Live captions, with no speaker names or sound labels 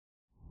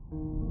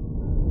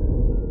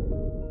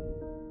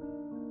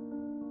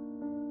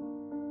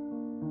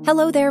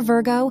Hello there,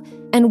 Virgo,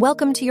 and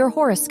welcome to your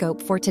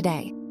horoscope for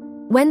today,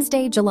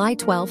 Wednesday, July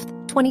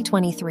 12th,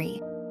 2023.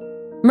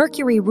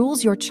 Mercury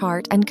rules your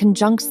chart and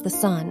conjuncts the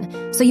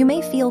sun, so you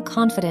may feel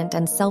confident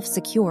and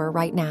self-secure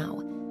right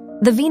now.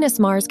 The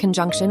Venus-Mars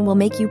conjunction will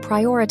make you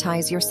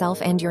prioritize yourself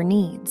and your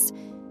needs.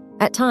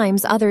 At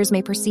times, others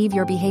may perceive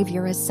your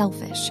behavior as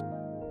selfish.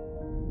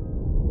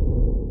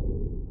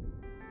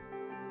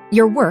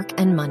 Your work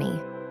and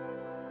money.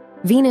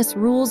 Venus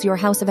rules your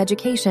house of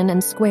education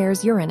and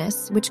squares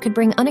Uranus, which could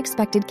bring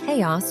unexpected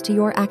chaos to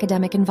your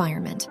academic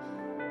environment.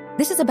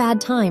 This is a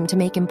bad time to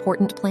make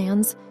important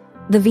plans.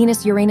 The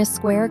Venus-Uranus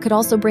square could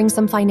also bring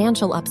some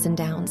financial ups and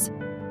downs.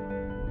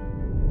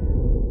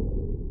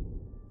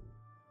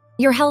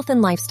 Your health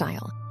and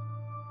lifestyle.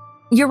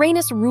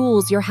 Uranus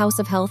rules your house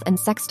of health and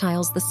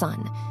sextiles the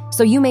sun,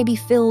 so you may be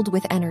filled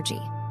with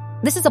energy.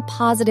 This is a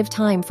positive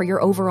time for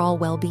your overall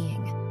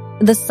well-being.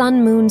 The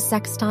sun-moon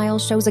sextile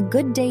shows a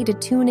good day to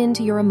tune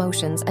into your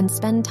emotions and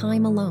spend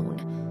time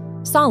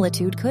alone.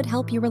 Solitude could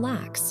help you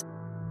relax.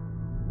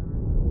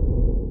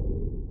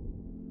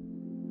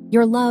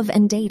 Your love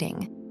and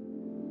dating.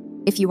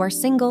 If you are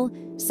single,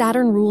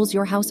 Saturn rules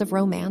your house of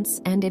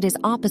romance, and it is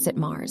opposite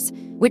Mars,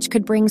 which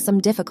could bring some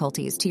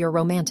difficulties to your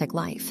romantic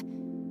life.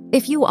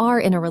 If you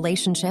are in a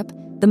relationship,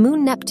 the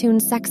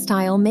Moon-Neptune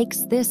sextile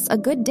makes this a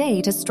good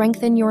day to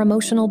strengthen your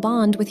emotional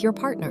bond with your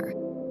partner.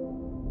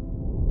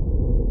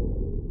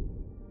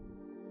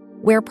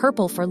 Wear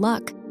purple for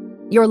luck.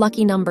 Your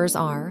lucky numbers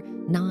are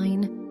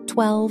 9,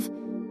 12,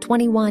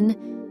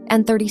 21,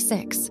 and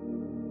 36.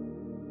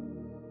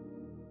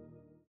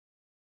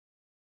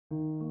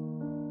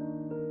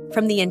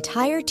 From the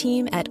entire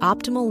team at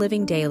Optimal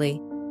Living Daily,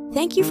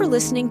 thank you for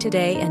listening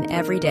today and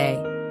every day.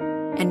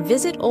 And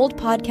visit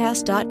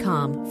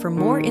oldpodcast.com for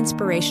more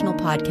inspirational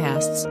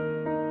podcasts.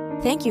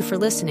 Thank you for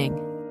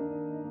listening.